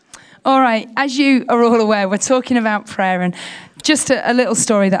All right, as you are all aware, we're talking about prayer, and just a little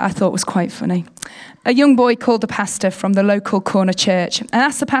story that I thought was quite funny. A young boy called the pastor from the local corner church and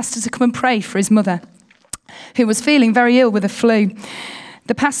asked the pastor to come and pray for his mother, who was feeling very ill with a flu.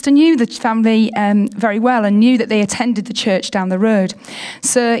 The pastor knew the family very well and knew that they attended the church down the road.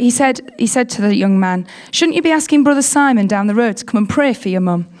 So he said to the young man, "Shouldn't you be asking Brother Simon down the road to come and pray for your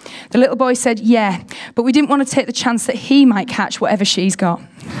mum?" The little boy said, "Yeah, but we didn't want to take the chance that he might catch whatever she's got."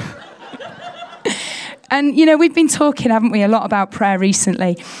 And, we've been talking, haven't we, a lot about prayer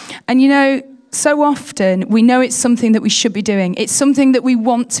recently. And, so often we know it's something that we should be doing. It's something that we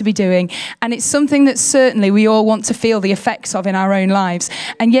want to be doing. And it's something that certainly we all want to feel the effects of in our own lives.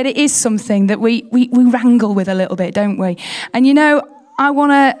 And yet it is something that we wrangle with a little bit, don't we? And, I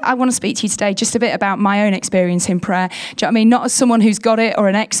want to speak to you today just a bit about my own experience in prayer. Do you know what I mean? Not as someone who's got it or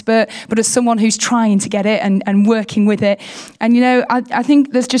an expert, but as someone who's trying to get it and working with it. And, I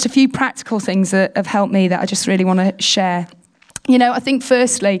think there's just a few practical things that have helped me that I just really want to share. I think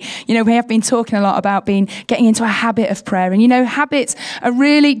firstly, we have been talking a lot about getting into a habit of prayer. And, habits are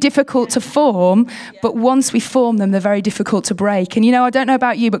really difficult to form, but once we form them, they're very difficult to break. And, I don't know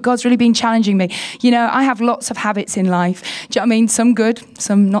about you, but God's really been challenging me. I have lots of habits in life. Do you know what I mean? Some good,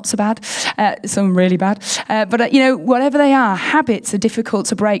 some not so bad, some really bad. But, whatever they are, habits are difficult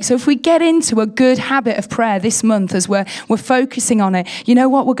to break. So if we get into a good habit of prayer this month as we're focusing on it, you know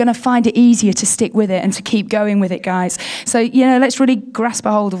what? We're going to find it easier to stick with it and to keep going with it, guys. So, let's really grasp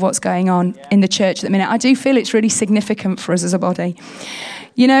a hold of what's going on in the church at the minute. I do feel it's really significant for us as a body.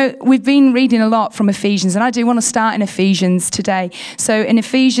 We've been reading a lot from Ephesians, and I do want to start in Ephesians today. So in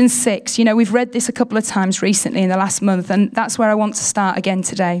Ephesians 6, we've read this a couple of times recently in the last month, and that's where I want to start again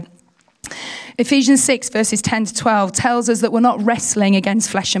today. Ephesians 6 verses 10 to 12 tells us that we're not wrestling against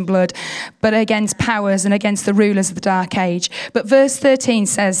flesh and blood, but against powers and against the rulers of the dark age. But verse 13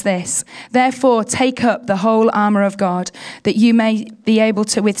 says this: "Therefore take up the whole armour of God, that you may be able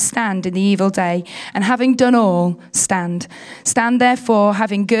to withstand in the evil day, and having done all, stand. Stand therefore,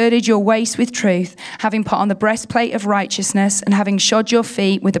 having girded your waist with truth, having put on the breastplate of righteousness, and having shod your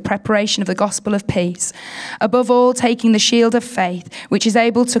feet with the preparation of the gospel of peace. Above all, taking the shield of faith, which is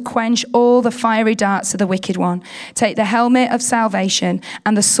able to quench all the fiery darts of the wicked one. Take the helmet of salvation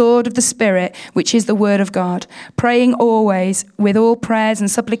and the sword of the Spirit, which is the word of God, praying always with all prayers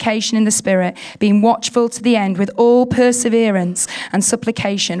and supplication in the Spirit, being watchful to the end with all perseverance and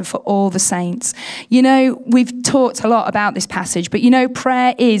supplication for all the saints." We've talked a lot about this passage, but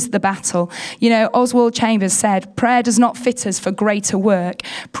prayer is the battle. Oswald Chambers said, "Prayer does not fit us for greater work.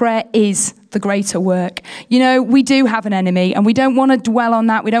 Prayer is the greater work." We do have an enemy, and we don't want to dwell on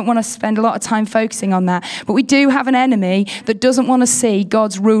that. We don't want to spend a lot of time focusing on that. But we do have an enemy that doesn't want to see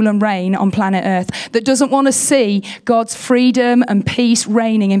God's rule and reign on planet Earth, that doesn't want to see God's freedom and peace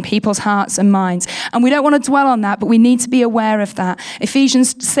reigning in people's hearts and minds. And we don't want to dwell on that, but we need to be aware of that.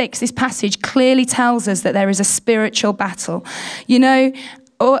 Ephesians 6, this passage clearly tells us that there is a spiritual battle.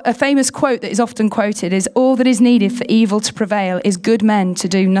 A famous quote that is often quoted is, "All that is needed for evil to prevail is good men to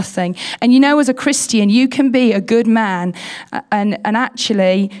do nothing." And as a Christian, you can be a good man and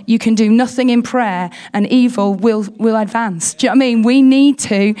actually you can do nothing in prayer and evil will advance. Do you know what I mean? We need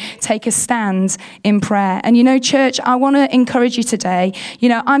to take a stand in prayer. And church, I want to encourage you today.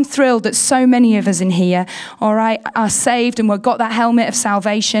 I'm thrilled that so many of us in here, all right, are saved and we've got that helmet of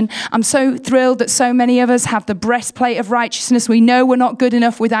salvation. I'm so thrilled that so many of us have the breastplate of righteousness. We know we're not good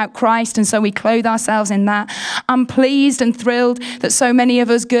enough without Christ, and so we clothe ourselves in that. I'm pleased and thrilled that so many of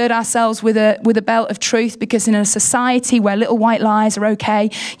us gird ourselves with a belt of truth, because in a society where little white lies are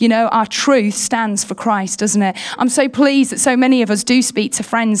okay, our truth stands for Christ, doesn't it? I'm so pleased that so many of us do speak to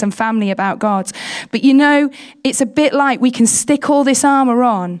friends and family about God. But it's a bit like we can stick all this armour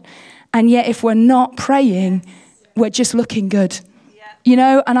on, and yet if we're not praying, we're just looking good.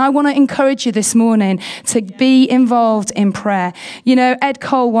 And I want to encourage you this morning to be involved in prayer. Ed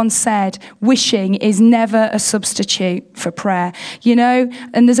Cole once said, "Wishing is never a substitute for prayer."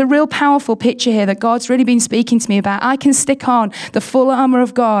 And there's a real powerful picture here that God's really been speaking to me about. I can stick on the full armour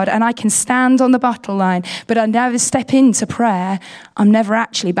of God and I can stand on the battle line, but I never step into prayer. I'm never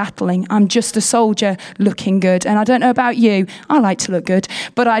actually battling. I'm just a soldier looking good. And I don't know about you, I like to look good,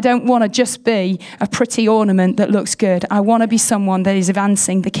 but I don't want to just be a pretty ornament that looks good. I want to be someone that is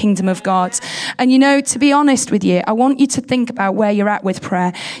advancing the kingdom of God. And to be honest with you, I want you to think about where you're at with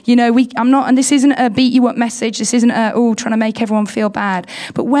prayer. I'm not, and this isn't a beat you up message. This isn't trying to make everyone feel bad.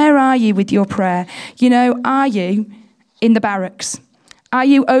 But where are you with your prayer? Are you in the barracks? Are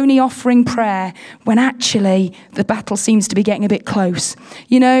you only offering prayer when actually the battle seems to be getting a bit close?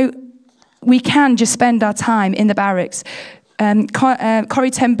 We can just spend our time in the barracks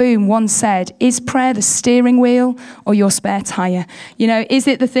Corrie ten Boom once said, is prayer the steering wheel or your spare tyre? You know, is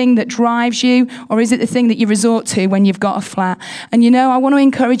it the thing that drives you, or is it the thing that you resort to when you've got a flat? And you know, I want to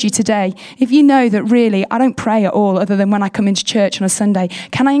encourage you today, if you know that really I don't pray at all other than when I come into church on a Sunday,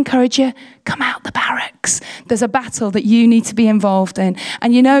 can I encourage you? Come out the barracks. There's a battle that you need to be involved in.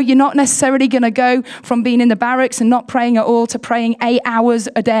 And you know, you're not necessarily going to go from being in the barracks and not praying at all to praying 8 hours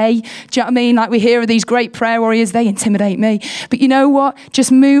a day. Do you know what I mean? Like we hear of these great prayer warriors, they intimidate me. But you know what?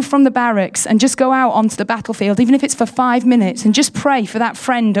 Just move from the barracks and just go out onto the battlefield, even if it's for 5 minutes, and just pray for that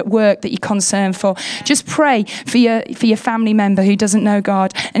friend at work that you're concerned for. Just pray for your family member who doesn't know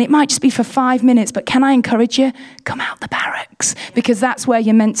God. And it might just be for 5 minutes, but can I encourage you? Come out the barracks, because that's where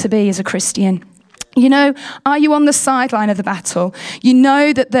you're meant to be as a Christian. You know, are you on the sideline of the battle? You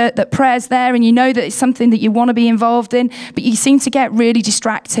know that prayer's there, and you know that it's something that you want to be involved in, but you seem to get really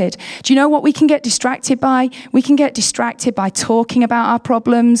distracted. Do you know what we can get distracted by? We can get distracted by talking about our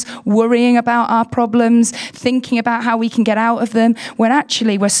problems, worrying about our problems, thinking about how we can get out of them, when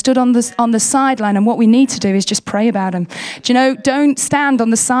actually we're stood on the sideline, and what we need to do is just pray about them. Do you know, don't stand on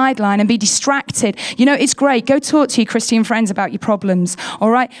the sideline and be distracted. You know, it's great. Go talk to your Christian friends about your problems, all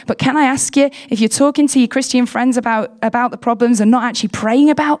right? But can I ask you, if you're talking to your Christian friends about the problems and not actually praying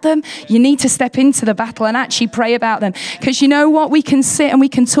about them, you need to step into the battle and actually pray about them. Because you know what? We can sit and we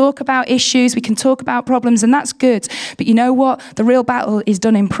can talk about issues, we can talk about problems, and that's good. But you know what? The real battle is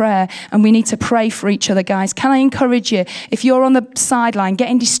done in prayer, and we need to pray for each other, guys. Can I encourage you, if you're on the sideline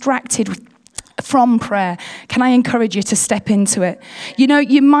getting distracted from prayer, can I encourage you to step into it? You know,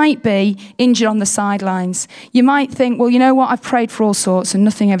 you might be injured on the sidelines. You might think, well, you know what? I've prayed for all sorts and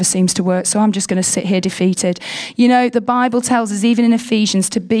nothing ever seems to work, so I'm just going to sit here defeated. You know, the Bible tells us, even in Ephesians,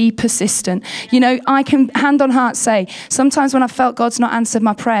 to be persistent. You know, I can hand on heart say, sometimes when I felt God's not answered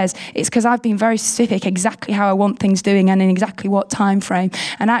my prayers, it's because I've been very specific exactly how I want things doing and in exactly what time frame.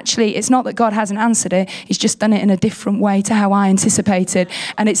 And actually, it's not that God hasn't answered it, he's just done it in a different way to how I anticipated.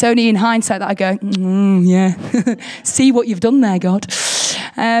 And it's only in hindsight that I go, yeah, see what you've done there, God.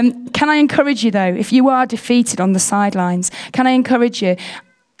 Can I encourage you, though, if you are defeated on the sidelines, can I encourage you?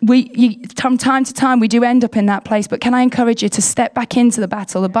 From time to time, we do end up in that place, but can I encourage you to step back into the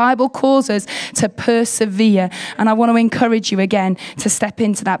battle? The Bible calls us to persevere, and I want to encourage you again to step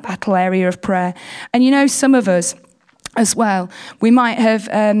into that battle area of prayer. And you know, some of us as well, we might have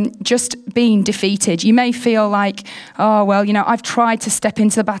just been defeated. You may feel like, oh, well, you know, I've tried to step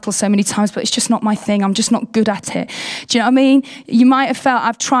into the battle so many times, but it's just not my thing. I'm just not good at it. Do you know what I mean? You might have felt,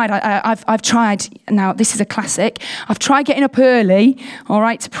 I've tried. I've tried. Now, this is a classic. I've tried getting up early, all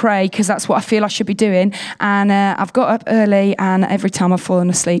right, to pray, because that's what I feel I should be doing. And I've got up early, and every time I've fallen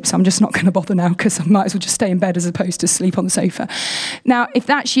asleep, so I'm just not going to bother now, because I might as well just stay in bed as opposed to sleep on the sofa. Now, if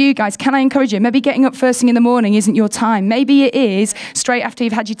that's you guys, can I encourage you? Maybe getting up first thing in the morning isn't your time. Maybe it is straight after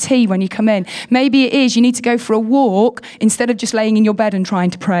you've had your tea when you come in. Maybe it is you need to go for a walk instead of just laying in your bed and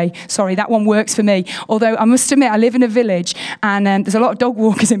trying to pray. Sorry, that one works for me. Although I must admit, I live in a village, and there's a lot of dog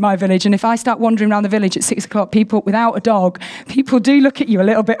walkers in my village. And if I start wandering around the village at 6 o'clock, people without a dog, people do look at you a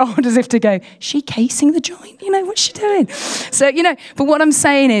little bit odd, as if to go, she casing the joint? You know, what's she doing? So, you know, but what I'm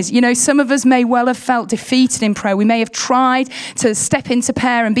saying is, you know, some of us may well have felt defeated in prayer. We may have tried to step into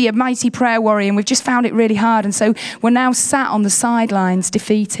prayer and be a mighty prayer warrior, and we've just found it really hard. And so we're now sat on the sidelines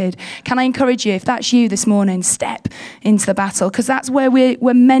defeated. Can I encourage you, if that's you this morning, step into the battle, because that's where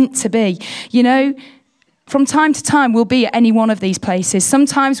we're meant to be. You know, from time to time, we'll be at any one of these places.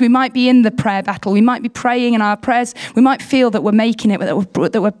 Sometimes we might be in the prayer battle. We might be praying in our prayers. We might feel that we're making it,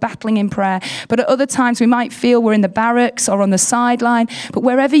 that we're battling in prayer. But at other times, we might feel we're in the barracks or on the sideline. But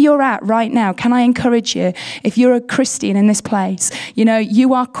wherever you're at right now, can I encourage you, if you're a Christian in this place, you know,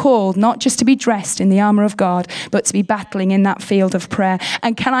 you are called not just to be dressed in the armour of God, but to be battling in that field of prayer.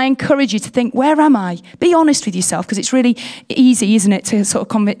 And can I encourage you to think, where am I? Be honest with yourself, because it's really easy, isn't it, to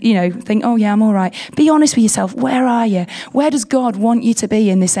sort of, think, oh yeah, I'm all right. Be honest with yourself. Where are you? Where does God want you to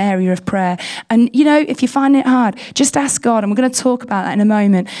be in this area of prayer? And you know, if you find it hard, just ask God, and we're going to talk about that in a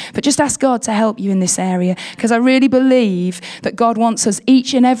moment, but just ask God to help you in this area, because I really believe that God wants us,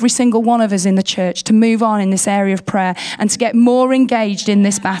 each and every single one of us in the church, to move on in this area of prayer and to get more engaged in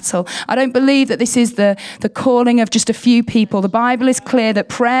this battle. I don't believe that this is the calling of just a few people. The Bible is clear that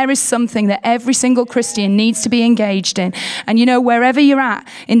prayer is something that every single Christian needs to be engaged in. And you know, wherever you're at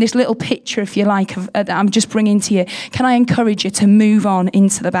in this little picture, if you like, that I'm just bringing to you, can I encourage you to move on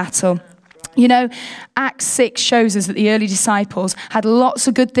into the battle? You know, Acts 6 shows us that the early disciples had lots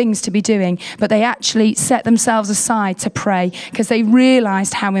of good things to be doing, but they actually set themselves aside to pray because they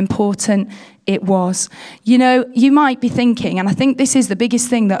realized how important it was. You know, you might be thinking, and I think this is the biggest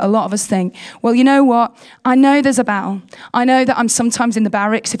thing that a lot of us think, well, you know what? I know there's a battle. I know that I'm sometimes in the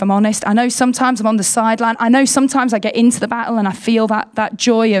barracks, if I'm honest. I know sometimes I'm on the sideline. I know sometimes I get into the battle and I feel that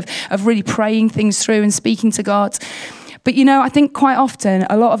joy of really praying things through and speaking to God. But you know, I think quite often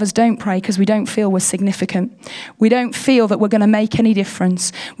a lot of us don't pray because we don't feel we're significant. We don't feel that we're going to make any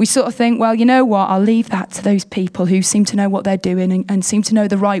difference. We sort of think, well, you know what, I'll leave that to those people who seem to know what they're doing and seem to know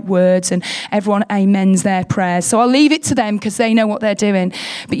the right words, and everyone amens their prayers. So I'll leave it to them because they know what they're doing.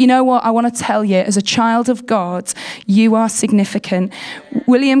 But you know what, I want to tell you, as a child of God, you are significant.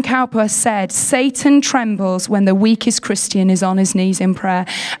 William Cowper said, Satan trembles when the weakest Christian is on his knees in prayer.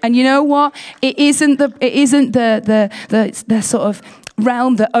 And you know what? It isn't the sort of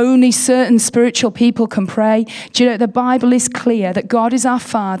realm that only certain spiritual people can pray. Do you know, the Bible is clear that God is our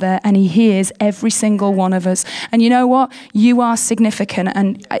Father and he hears every single one of us. And you know what? You are significant.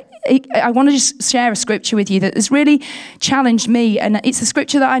 And I want to just share a scripture with you that has really challenged me. And it's a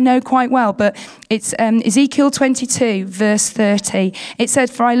scripture that I know quite well, but it's Ezekiel 22, verse 30. It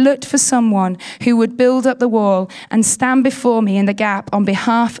said, "For I looked for someone who would build up the wall and stand before me in the gap on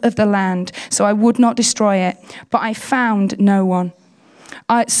behalf of the land, so I would not destroy it. But I found no one.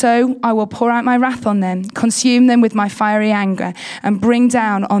 So I will pour out my wrath on them, consume them with my fiery anger, and bring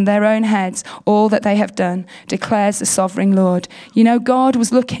down on their own heads all that they have done, declares the sovereign Lord." You know, God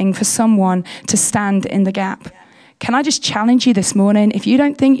was looking for someone to stand in the gap. Can I just challenge you this morning? If you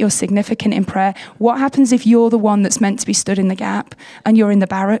don't think you're significant in prayer, what happens if you're the one that's meant to be stood in the gap and you're in the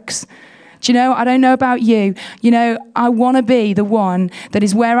barracks? Do you know, I don't know about you. You know, I want to be the one that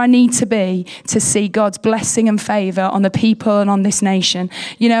is where I need to be to see God's blessing and favor on the people and on this nation.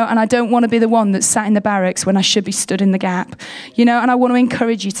 You know, and I don't want to be the one that's sat in the barracks when I should be stood in the gap. You know, and I want to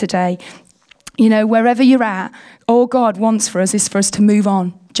encourage you today. You know, wherever you're at, all God wants for us is for us to move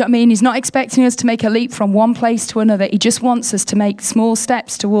on. Do you know what I mean? He's not expecting us to make a leap from one place to another. He just wants us to make small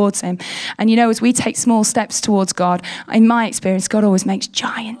steps towards him. And you know, as we take small steps towards God, in my experience, God always makes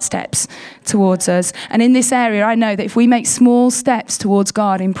giant steps towards us. And in this area, I know that if we make small steps towards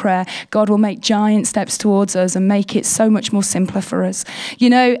God in prayer, God will make giant steps towards us and make it so much more simpler for us. You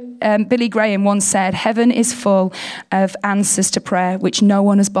know, Billy Graham once said, "Heaven is full of answers to prayer which no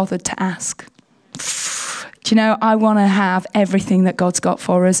one has bothered to ask." Do you know, I want to have everything that God's got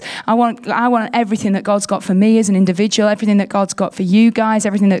for us. I want everything that God's got for me as an individual, everything that God's got for you guys,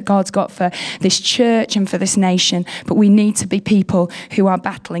 everything that God's got for this church and for this nation. But we need to be people who are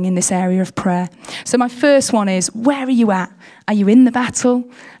battling in this area of prayer. So my first one is, where are you at? Are you in the battle?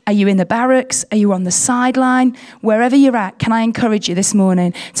 Are you in the barracks? Are you on the sideline? Wherever you're at, can I encourage you this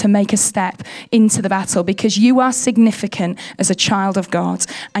morning to make a step into the battle, because you are significant as a child of God,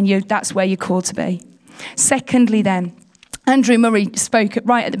 and that's where you're called to be. Secondly then, Andrew Murray spoke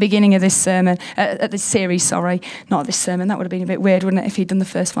right at the beginning of this sermon, at this series, sorry. Not this sermon, that would have been a bit weird, wouldn't it, if he'd done the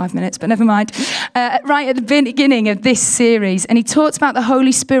first 5 minutes, but never mind. Right at the beginning of this series, and he talked about the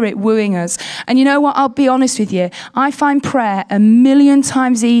Holy Spirit wooing us. And you know what, I'll be honest with you, I find prayer 1,000,000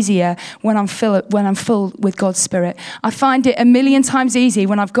 times easier when I'm full with God's Spirit. I find it 1,000,000 times easier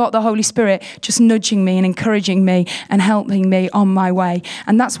when I've got the Holy Spirit just nudging me and encouraging me and helping me on my way.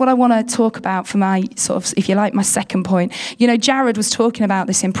 And that's what I want to talk about for my sort of, if you like, my second point. You know, Jared was talking about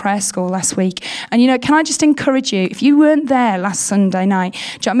this in prayer school last week. And, you know, can I just encourage you, if you weren't there last Sunday night, do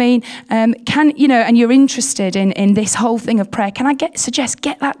you know what I mean? And you're interested in this whole thing of prayer, can I suggest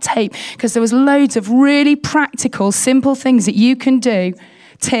get that tape? Because there was loads of really practical, simple things that you can do.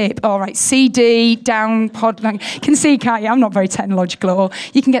 Tip, all right, CD, down, pod, you can see, can't you? I'm not very technological at all.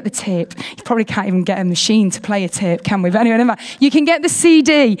 You can get the tip. You probably can't even get a machine to play a tip, can we? But anyway, you can get the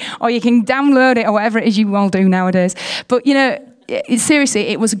CD, or you can download it, or whatever it is you all do nowadays. But, you know, seriously,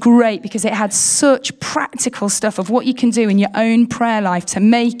 it was great because it had such practical stuff of what you can do in your own prayer life to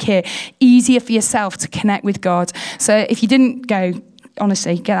make it easier for yourself to connect with God. So if you didn't go,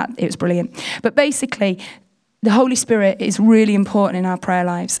 honestly, get that. It was brilliant. But basically, the Holy Spirit is really important in our prayer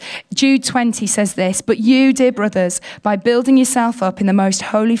lives. Jude 20 says this, "But you, dear brothers, by building yourself up in the most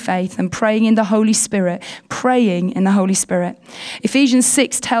holy faith and praying in the Holy Spirit." Ephesians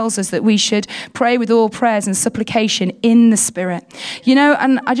 6 tells us that we should pray with all prayers and supplication in the Spirit. You know,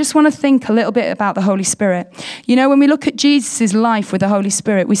 and I just want to think a little bit about the Holy Spirit. You know, when we look at Jesus' life with the Holy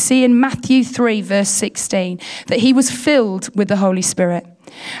Spirit, we see in Matthew 3, verse 16, that he was filled with the Holy Spirit.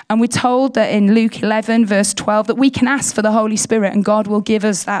 And we're told that in Luke 11, verse 12, that we can ask for the Holy Spirit and God will give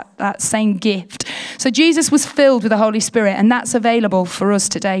us that same gift. So Jesus was filled with the Holy Spirit, and that's available for us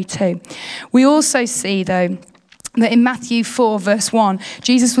today too. We also see, though, that in Matthew 4, verse 1,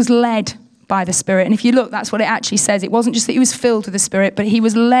 Jesus was led by the Spirit. And if you look, that's what it actually says. It wasn't just that he was filled with the Spirit, but he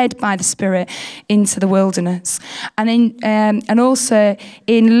was led by the Spirit into the wilderness. And also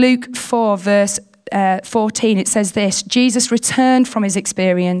in Luke 4, verse 14, it says this: Jesus returned from his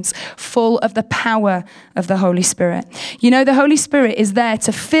experience full of the power of the Holy Spirit. You know, the Holy Spirit is there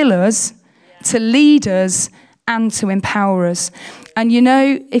to fill us, to lead us, and to empower us. And you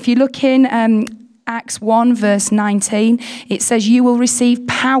know, if you look in Acts 1, verse 19, it says, you will receive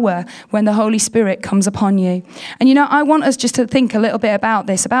power when the Holy Spirit comes upon you. And you know, I want us just to think a little bit about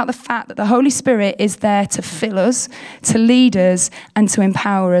this, about the fact that the Holy Spirit is there to fill us, to lead us, and to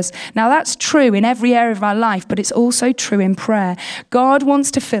empower us. Now, that's true in every area of our life, but it's also true in prayer. God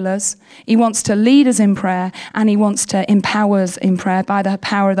wants to fill us, he wants to lead us in prayer, and he wants to empower us in prayer by the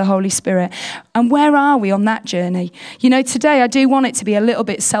power of the Holy Spirit. And where are we on that journey? You know, today I do want it to be a little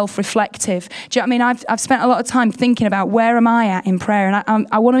bit self-reflective. Do you know what I mean? I've spent a lot of time thinking about where am I at in prayer, and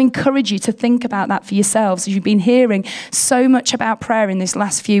I want to encourage you to think about that for yourselves, as you've been hearing so much about prayer in this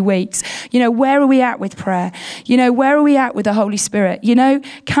last few weeks. You know, where are we at with prayer? You know, where are we at with the Holy Spirit? You know,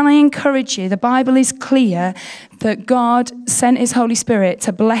 can I encourage you? The Bible is clear that God sent his Holy Spirit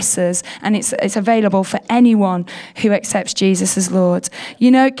to bless us, and it's available for anyone who accepts Jesus as Lord. You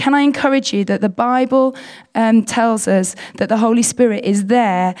know, can I encourage you that the Bible tells us that the Holy Spirit is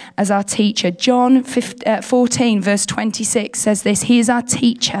there as our teacher. John 14, verse 26 says this: he is our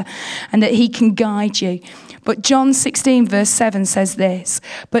teacher and that he can guide you. But John 16, verse 7 says this: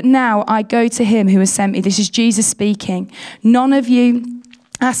 but now I go to him who has sent me. This is Jesus speaking. None of you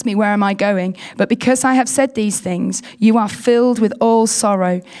ask me, where am I going? But because I have said these things, you are filled with all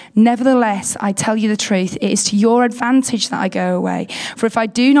sorrow. Nevertheless, I tell you the truth, it is to your advantage that I go away. For if I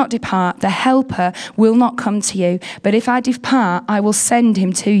do not depart, the Helper will not come to you. But if I depart, I will send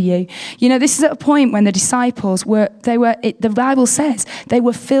him to you. You know, this is at a point when the disciples the Bible says, they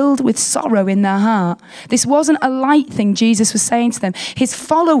were filled with sorrow in their heart. This wasn't a light thing Jesus was saying to them. His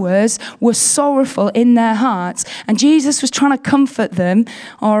followers were sorrowful in their hearts, and Jesus was trying to comfort them.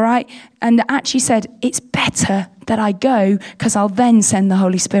 All right. And actually said, it's better that I go, because I'll then send the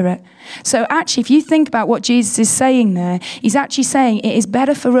Holy Spirit. So actually, if you think about what Jesus is saying there, he's actually saying it is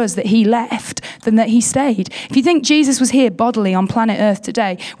better for us that he left than that he stayed. If you think Jesus was here bodily on planet Earth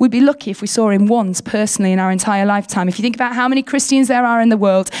today, we'd be lucky if we saw him once personally in our entire lifetime. If you think about how many Christians there are in the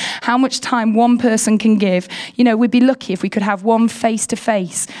world, how much time one person can give, you know, we'd be lucky if we could have one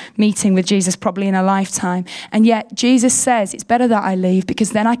face-to-face meeting with Jesus probably in a lifetime. And yet Jesus says it's better that I leave,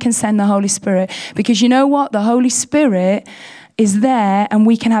 because then I can send the Holy Spirit. Because you know what? The Holy Spirit is there, and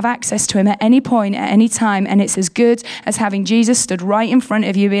we can have access to him at any point, at any time, and it's as good as having Jesus stood right in front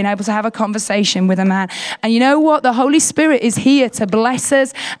of you, being able to have a conversation with a man. And you know what? The Holy Spirit is here to bless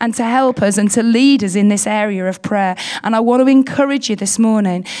us and to help us and to lead us in this area of prayer. And I want to encourage you this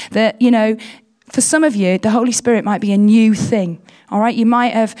morning that, you know, for some of you, the Holy Spirit might be a new thing. All right, you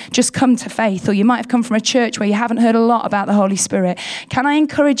might have just come to faith, or you might have come from a church where you haven't heard a lot about the Holy Spirit. Can I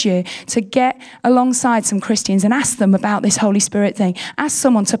encourage you to get alongside some Christians and ask them about this Holy Spirit thing? Ask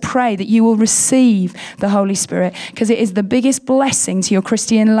someone to pray that you will receive the Holy Spirit, because it is the biggest blessing to your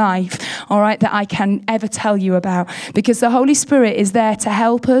Christian life, all right, that I can ever tell you about. Because the Holy Spirit is there to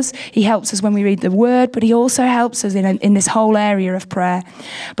help us. He helps us when we read the Word, but he also helps us in this whole area of prayer.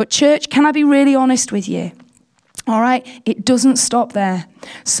 But church, can I be really honest with you? All right, it doesn't stop there.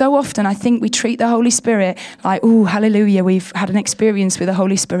 So often I think we treat the Holy Spirit like, oh, hallelujah, we've had an experience with the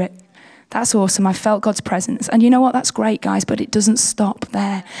Holy Spirit. That's awesome. I felt God's presence. And you know what? That's great, guys, but it doesn't stop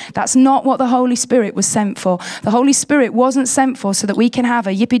there. That's not what the Holy Spirit was sent for. The Holy Spirit wasn't sent for so that we can have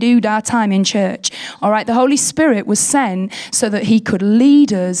a yippee-doo-dah time in church. All right? The Holy Spirit was sent so that he could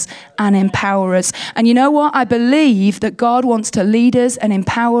lead us and empower us. And you know what? I believe that God wants to lead us and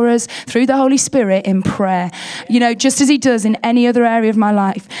empower us through the Holy Spirit in prayer, you know, just as he does in any other area of my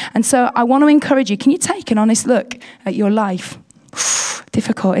life. And so I want to encourage you. Can you take an honest look at your life?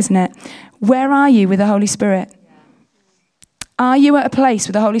 Difficult, isn't it? Where are you with the Holy Spirit? Are you at a place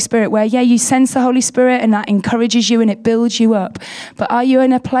with the Holy Spirit where, yeah, you sense the Holy Spirit and that encourages you and it builds you up? But are you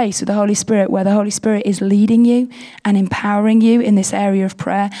in a place with the Holy Spirit where the Holy Spirit is leading you and empowering you in this area of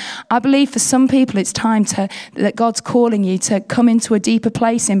prayer? I believe for some people it's time that God's calling you to come into a deeper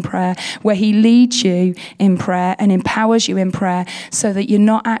place in prayer where he leads you in prayer and empowers you in prayer, so that you're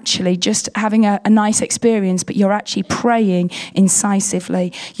not actually just having a nice experience, but you're actually praying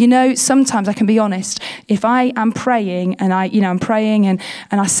incisively. You know, sometimes I can be honest, if I am praying and I'm praying and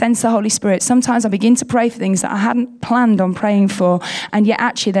I sense the Holy Spirit, sometimes I begin to pray for things that I hadn't planned on praying for. And yet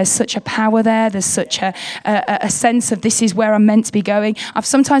actually there's such a power there. There's such a sense of this is where I'm meant to be going. I've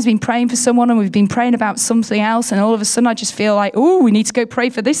sometimes been praying for someone and we've been praying about something else. And all of a sudden I just feel like, oh, we need to go pray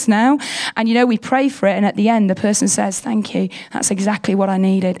for this now. And, we pray for it. And at the end, the person says, thank you. That's exactly what I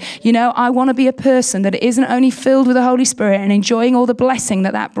needed. I want to be a person that isn't only filled with the Holy Spirit and enjoying all the blessing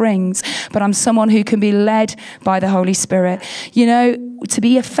that brings, but I'm someone who can be led by the Holy Spirit. To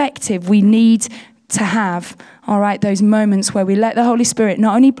be effective, we need to have, those moments where we let the Holy Spirit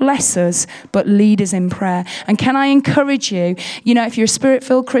not only bless us, but lead us in prayer. And can I encourage you, if you're a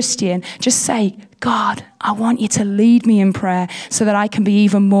Spirit-filled Christian, just say, God, I want you to lead me in prayer so that I can be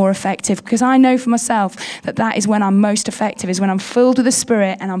even more effective. Because I know for myself that is when I'm most effective, is when I'm filled with the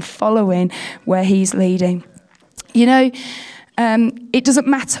Spirit and I'm following where he's leading. It doesn't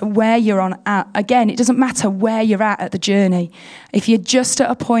matter where you're at. Again, it doesn't matter where you're at the journey. If you're just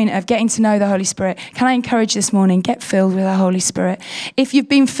at a point of getting to know the Holy Spirit, can I encourage this morning, get filled with the Holy Spirit. If you've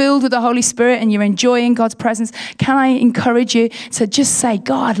been filled with the Holy Spirit and you're enjoying God's presence, can I encourage you to just say,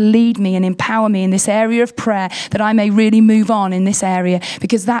 God, lead me and empower me in this area of prayer that I may really move on in this area,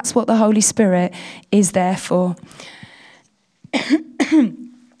 because that's what the Holy Spirit is there for.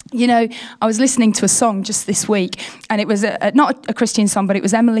 I was listening to a song just this week, and it was not a Christian song, but it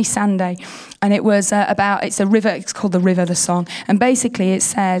was Emily Sandé, and it was it's a river. It's called The River, the song, and basically it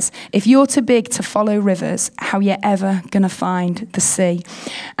says, if you're too big to follow rivers, how you ever gonna find the sea?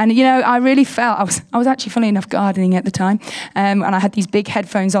 And I really felt I was actually, funny enough, gardening at the time, and I had these big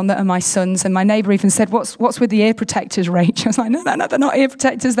headphones on that are my son's, and my neighbour even said, what's with the ear protectors, Rach? I was like, no, they're not ear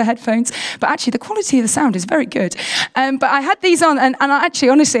protectors, they're headphones. But actually the quality of the sound is very good. But I had these on, and I actually,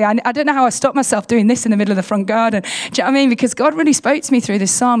 honestly, I don't know how I stopped myself doing this in the middle of the front garden. Do you know what I mean? Because God really spoke to me through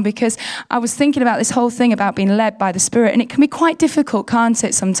this song, because I was thinking about this whole thing about being led by the Spirit. And it can be quite difficult, can't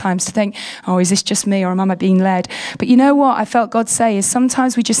it, sometimes to think, oh, is this just me or am I being led? But you know what I felt God say is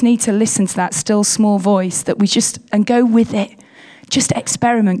sometimes we just need to listen to that still small voice and go with it. Just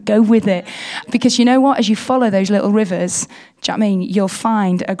experiment, go with it. Because you know what? As you follow those little rivers, do you know what I mean? You'll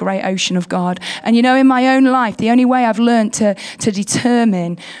find a great ocean of God. And in my own life, the only way I've learned to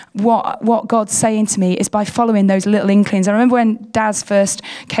determine what God's saying to me is by following those little inklings. I remember when Daz first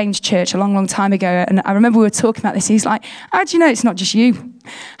came to church a long, long time ago, and I remember we were talking about this. He's like, how do you know it's not just you?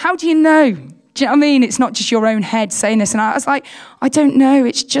 How do you know? Do you know what I mean? It's not just your own head saying this. And I was like, I don't know.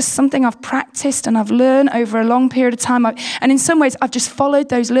 It's just something I've practiced and I've learned over a long period of time. And in some ways, I've just followed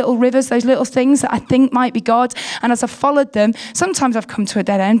those little rivers, those little things that I think might be God. And as I've followed them, sometimes I've come to a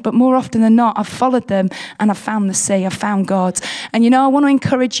dead end, but more often than not, I've followed them and I've found the sea, I've found God. And I want to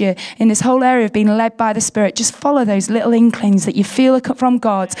encourage you in this whole area of being led by the Spirit, just follow those little inklings that you feel are from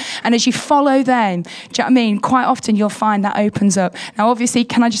God. And as you follow them, do you know what I mean? Quite often you'll find that opens up. Now, obviously,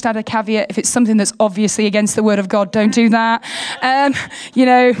 can I just add a caveat? If it's something that's obviously against the word of God, don't do that.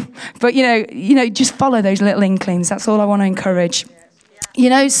 But just follow those little inklings. That's all I want to encourage.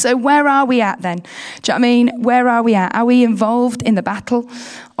 So where are we at then? Do you know what I mean? Where are we at? Are we involved in the battle,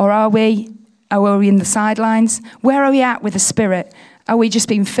 or are we in the sidelines? Where are we at with the Spirit? Are we just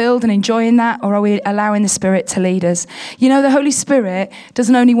being filled and enjoying that, or are we allowing the Spirit to lead us? The Holy Spirit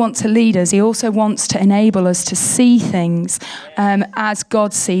doesn't only want to lead us, he also wants to enable us to see things as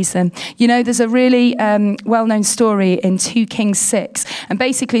God sees them. There's a really well-known story in 2 Kings 6, and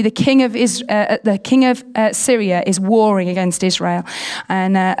basically the king of Syria is warring against Israel,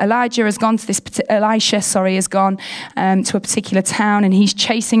 and Elisha has gone to a particular town, and he's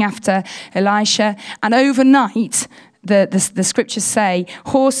chasing after Elisha, and overnight, the scriptures say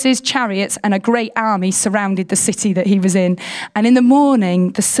horses, chariots, and a great army surrounded the city that he was in. And in the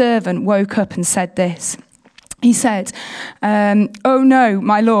morning, the servant woke up and said this. He said, oh no,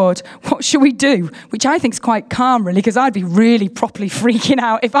 my Lord, what shall we do? Which I think is quite calm, really, because I'd be really properly freaking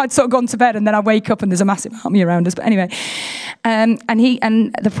out if I'd sort of gone to bed and then I wake up and there's a massive army around us. But anyway, and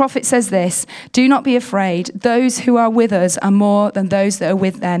the prophet says this, do not be afraid. Those who are with us are more than those that are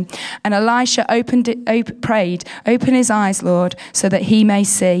with them. And Elisha prayed, open his eyes, Lord, so that he may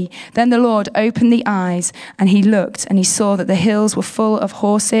see. Then the Lord opened the eyes, and he looked, and he saw that the hills were full of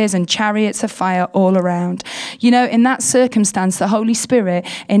horses and chariots of fire all around. In that circumstance, the Holy Spirit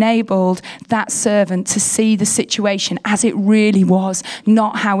enabled that servant to see the situation as it really was,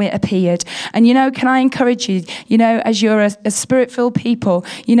 not how it appeared. And, can I encourage you, as you're a Spirit-filled people,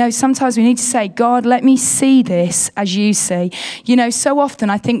 sometimes we need to say, God, let me see this as you see. So often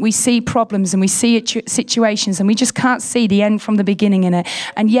I think we see problems and we see situations and we just can't see the end from the beginning in it.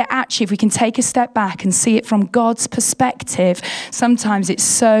 And yet, actually, if we can take a step back and see it from God's perspective, sometimes it's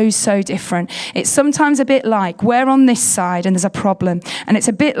so, so different. It's sometimes a bit like like? We're on this side and there's a problem. And it's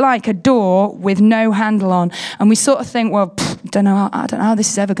a bit like a door with no handle on. And we sort of think, well, I don't know how this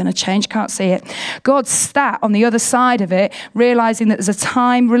is ever going to change. Can't see it. God sat on the other side of it, realizing that there's a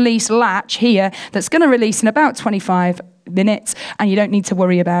time release latch here that's going to release in about 25 minutes, and you don't need to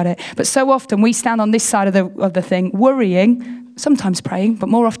worry about it. But so often we stand on this side of the thing, worrying, sometimes praying, but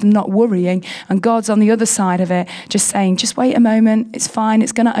more often not worrying, and God's on the other side of it, just saying, just wait a moment, it's fine,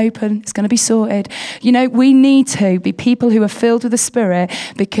 it's going to open, it's going to be sorted. You know, we need to be people who are filled with the Spirit,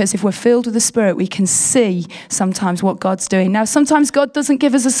 because if we're filled with the Spirit, we can see sometimes what God's doing. Now, sometimes God doesn't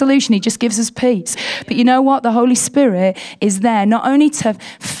give us a solution, he just gives us peace. But you know what? The Holy Spirit is there not only to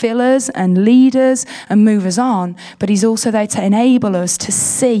fill us and lead us and move us on, but he's also there to enable us to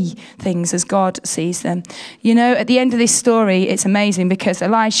see things as God sees them. You know, at the end of this story, it's amazing, because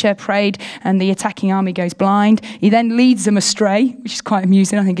Elisha prayed and the attacking army goes blind. He then leads them astray, which is quite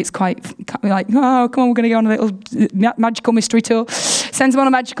amusing. I think it's quite like, oh, come on, we're going to go on a little magical mystery tour. Sends them on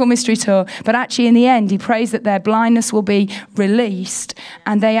a magical mystery tour. But actually, in the end, he prays that their blindness will be released,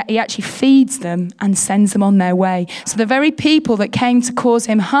 and he actually feeds them and sends them on their way. So the very people that came to cause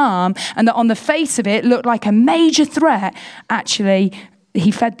him harm, and that on the face of it looked like a major threat, actually he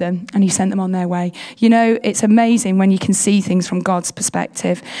fed them and he sent them on their way. You know, it's amazing when you can see things from God's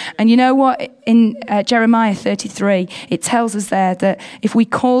perspective. And you know what? In Jeremiah 33, it tells us there that if we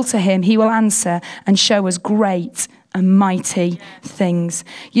call to him, he will answer and show us great and mighty things.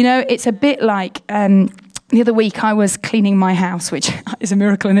 You know, it's a bit like... the other week I was cleaning my house, which is a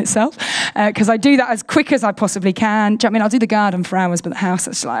miracle in itself, because I do that as quick as I possibly can. Do you know what I mean? I'll do the garden for hours, but the house,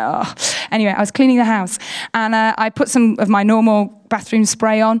 it's like, oh. Anyway, I was cleaning the house, and I put some of my normal bathroom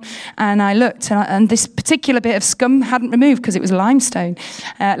spray on, and I looked, and this particular bit of scum hadn't removed because it was limestone.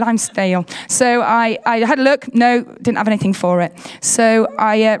 So I had a look, no, didn't have anything for it. So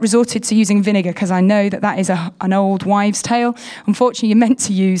I resorted to using vinegar, because I know that is an old wives' tale. Unfortunately, you're meant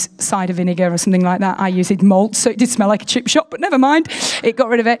to use cider vinegar or something like that. I used malt, so it did smell like a chip shop, but never mind. It got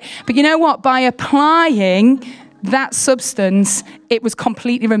rid of it. But you know what? By applying that substance, it was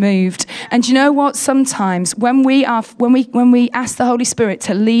completely removed. And you know what? Sometimes when we ask the Holy Spirit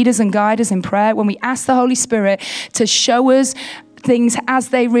to lead us and guide us in prayer, when we ask the Holy Spirit to show us things as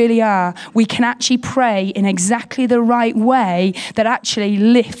they really are, we can actually pray in exactly the right way that actually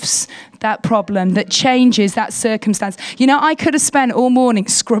lifts that problem, that changes that circumstance. You know, I could have spent all morning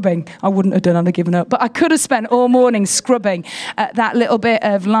scrubbing. I wouldn't have done, I'd have given up. But I could have spent all morning scrubbing that little bit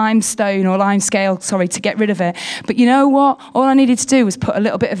of limestone or limescale, to get rid of it. But you know what? All I needed to do was put a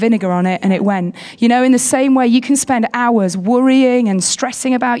little bit of vinegar on it and it went. You know, in the same way, you can spend hours worrying and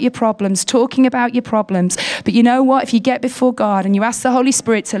stressing about your problems, talking about your problems. But you know what? If you get before God and you ask the Holy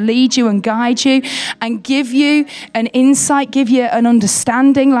Spirit to lead you and guide you and give you an insight, give you an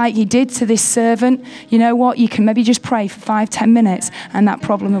understanding like he did to this servant, you know what? You can maybe just pray for 5-10 minutes and that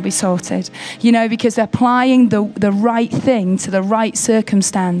problem will be sorted. You know, because applying the right thing to the right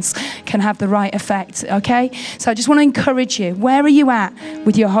circumstance can have the right effect, okay? So I just want to encourage you. Where are you at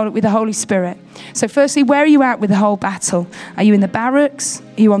with the Holy Spirit? So firstly, where are you at with the whole battle? Are you in the barracks?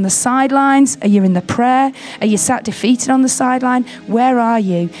 Are you on the sidelines? Are you in the prayer? Are you sat defeated on the sideline? Where are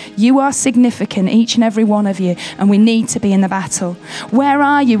you? You are significant, each and every one of you, and we need to be in the battle. Where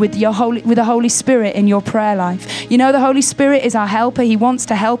are you with the Holy Spirit in your prayer life? You know, the Holy Spirit is our helper. He wants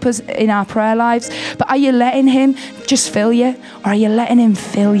to help us in our prayer lives. But are you letting him just fill you? Or are you letting him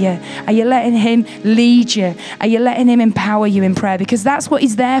fill you? Are you letting him lead you? Are you letting him empower you in prayer? Because that's what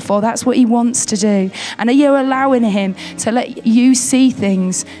he's there for. That's what he wants to do. And are you allowing him to let you see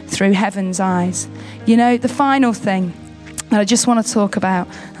things through heaven's eyes? You know, the final thing that I just want to talk about,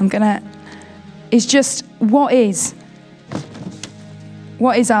 is just what is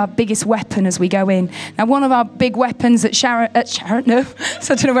our biggest weapon as we go in? Now, one of our big weapons so I don't know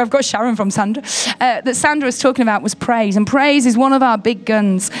where I've got Sharon from, Sandra, that Sandra was talking about was praise. And praise is one of our big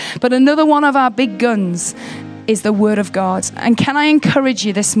guns. But another one of our big guns is the Word of God. And can I encourage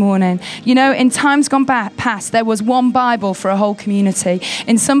you this morning? You know, in times gone past, there was one Bible for a whole community.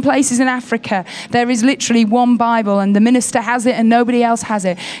 In some places in Africa, there is literally one Bible and the minister has it and nobody else has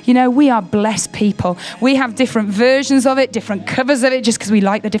it. You know, we are blessed people. We have different versions of it, different covers of it, just because we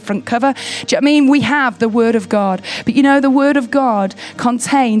like the different cover. Do you know what I mean? We have the Word of God. But you know, the Word of God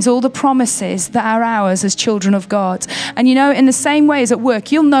contains all the promises that are ours as children of God. And you know, in the same way as at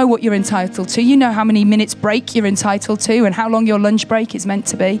work, you'll know what you're entitled to. You know how many minutes break you're entitled to and how long your lunch break is meant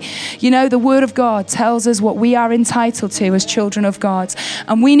to be. You know, the Word of God tells us what we are entitled to as children of God.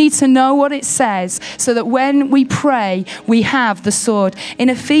 And we need to know what it says so that when we pray, we have the sword. In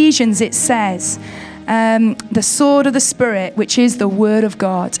Ephesians, it says, the sword of the Spirit, which is the Word of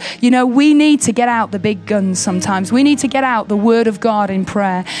God. You know, we need to get out the big guns sometimes. We need to get out the Word of God in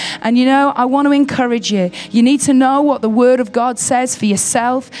prayer. And you know, I want to encourage you. You need to know what the Word of God says for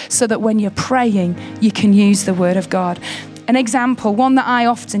yourself so that when you're praying, you can use the Word of God. An example, one that I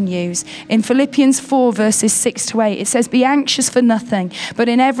often use, in Philippians 4 verses 6 to 8, it says, "Be anxious for nothing, but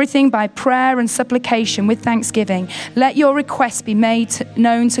in everything by prayer and supplication with thanksgiving, let your requests be made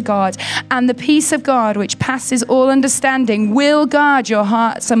known to God, and the peace of God, which passes all understanding, will guard your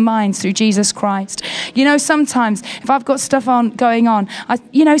hearts and minds through Jesus Christ." You know, sometimes if I've got stuff going on,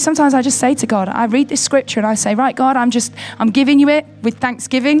 sometimes I just say to God, I read this scripture and I say, right, God, I'm giving you it with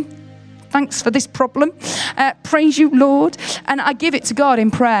thanksgiving. Thanks for this problem. Praise you, Lord. And I give it to God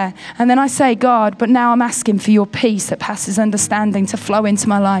in prayer. And then I say, God, but now I'm asking for your peace that passes understanding to flow into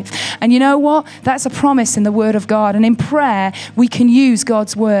my life. And you know what? That's a promise in the Word of God. And in prayer, we can use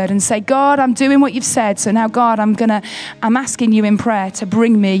God's Word and say, God, I'm doing what you've said. So now, God, I'm asking you in prayer to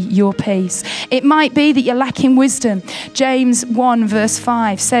bring me your peace. It might be that you're lacking wisdom. James 1 verse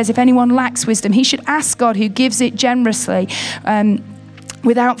 5 says, if anyone lacks wisdom, he should ask God, who gives it generously,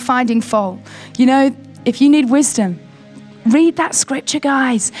 without finding fault. You know, if you need wisdom, read that scripture,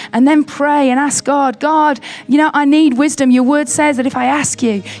 guys, and then pray and ask God, you know, I need wisdom. Your word says that if I ask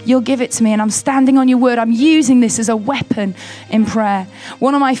you, you'll give it to me, and I'm standing on your word. I'm using this as a weapon in prayer.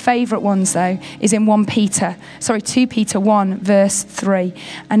 One of my favorite ones, though, is in 2 Peter 1 verse 3,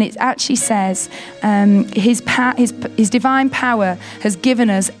 and it actually says, his divine power has given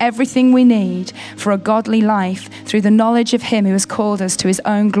us everything we need for a godly life through the knowledge of him who has called us to his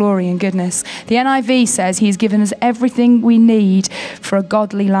own glory and goodness. The NIV says he has given us everything we need for a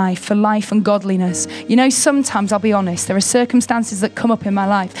godly life, for life and godliness. You know, sometimes, I'll be honest, there are circumstances that come up in my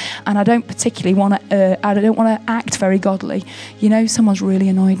life and I don't particularly want to, I don't want to act very godly. You know, someone's really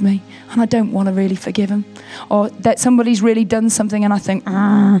annoyed me and I don't want to really forgive them. Or that somebody's really done something and I think,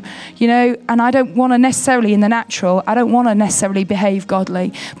 you know, and I don't want to necessarily, in the natural, I don't want to necessarily behave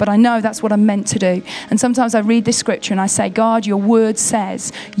godly, but I know that's what I'm meant to do. And sometimes I read this scripture and I say, God, your word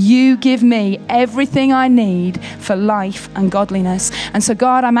says you give me everything I need for life and godliness. And so,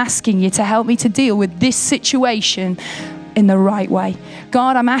 God, I'm asking you to help me to deal with this situation in the right way.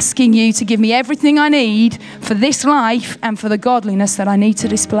 God, I'm asking you to give me everything I need for this life and for the godliness that I need to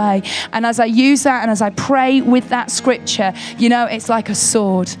display. And as I use that and as I pray with that scripture, you know, it's like a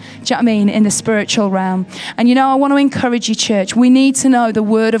sword, do you know what I mean, in the spiritual realm. And you know, I want to encourage you, church, we need to know the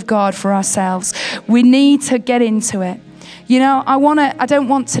word of God for ourselves. We need to get into it. You know, I don't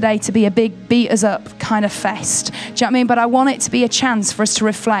want today to be a big beat us up kind of fest. Do you know what I mean? But I want it to be a chance for us to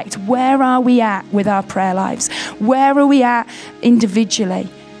reflect. Where are we at with our prayer lives? Where are we at individually?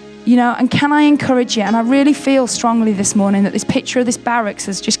 You know, and can I encourage you? And I really feel strongly this morning that this picture of this barracks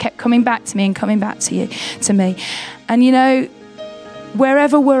has just kept coming back to me and coming back to me. And you know,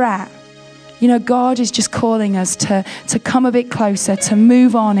 wherever we're at, you know, God is just calling us to come a bit closer, to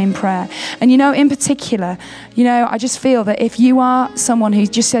move on in prayer. And, you know, in particular, you know, I just feel that if you are someone who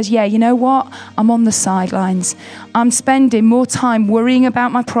just says, yeah, you know what, I'm on the sidelines. I'm spending more time worrying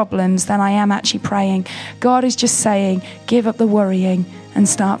about my problems than I am actually praying. God is just saying, give up the worrying and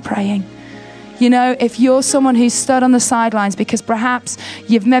start praying. You know, if you're someone who's stood on the sidelines because perhaps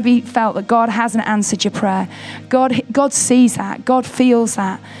you've maybe felt that God hasn't answered your prayer, God sees that, God feels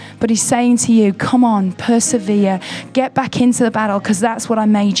that, but he's saying to you, come on, persevere, get back into the battle because that's what I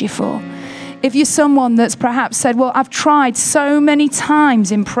made you for. If you're someone that's perhaps said, well, I've tried so many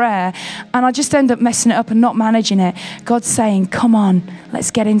times in prayer and I just end up messing it up and not managing it, God's saying, come on,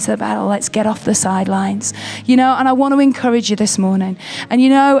 let's get into the battle. Let's get off the sidelines. You know, and I want to encourage you this morning. And you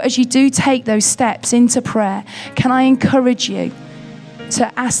know, as you do take those steps into prayer, can I encourage you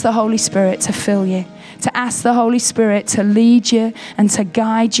to ask the Holy Spirit to fill you, to ask the Holy Spirit to lead you and to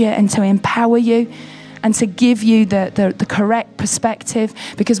guide you and to empower you and to give you the correct perspective.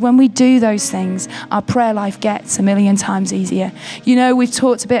 Because when we do those things, our prayer life gets a million times easier. You know, we've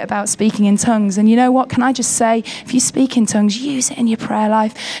talked a bit about speaking in tongues. And you know what? Can I just say, if you speak in tongues, use it in your prayer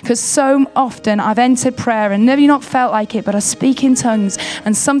life. Because so often I've entered prayer and maybe not felt like it, but I speak in tongues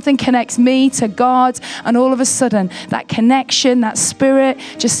and something connects me to God. And all of a sudden, that connection, that spirit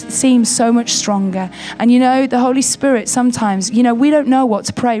just seems so much stronger. And you know, the Holy Spirit sometimes, you know, we don't know what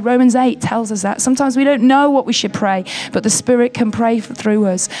to pray. Romans 8 tells us that. Sometimes we don't know what we should pray, but the Spirit can pray through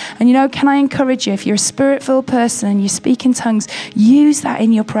us. And you know, can I encourage you, if you're a Spirit-filled person and you speak in tongues, use that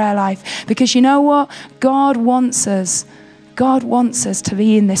in your prayer life. Because you know what? God wants us God wants us to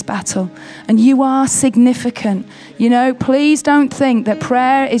be in this battle, and you are significant. You know, please don't think that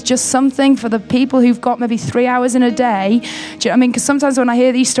prayer is just something for the people who've got maybe 3 hours in a day. Do you know what I mean? Because sometimes when I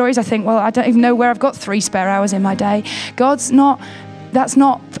hear these stories, I think, well, I don't even know where I've got 3 spare hours in my day. That's not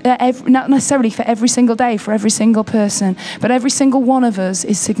necessarily for every single day, for every single person, but every single one of us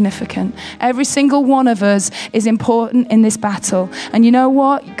is significant. Every single one of us is important in this battle. And you know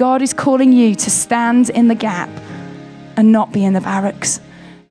what? God is calling you to stand in the gap and not be in the barracks.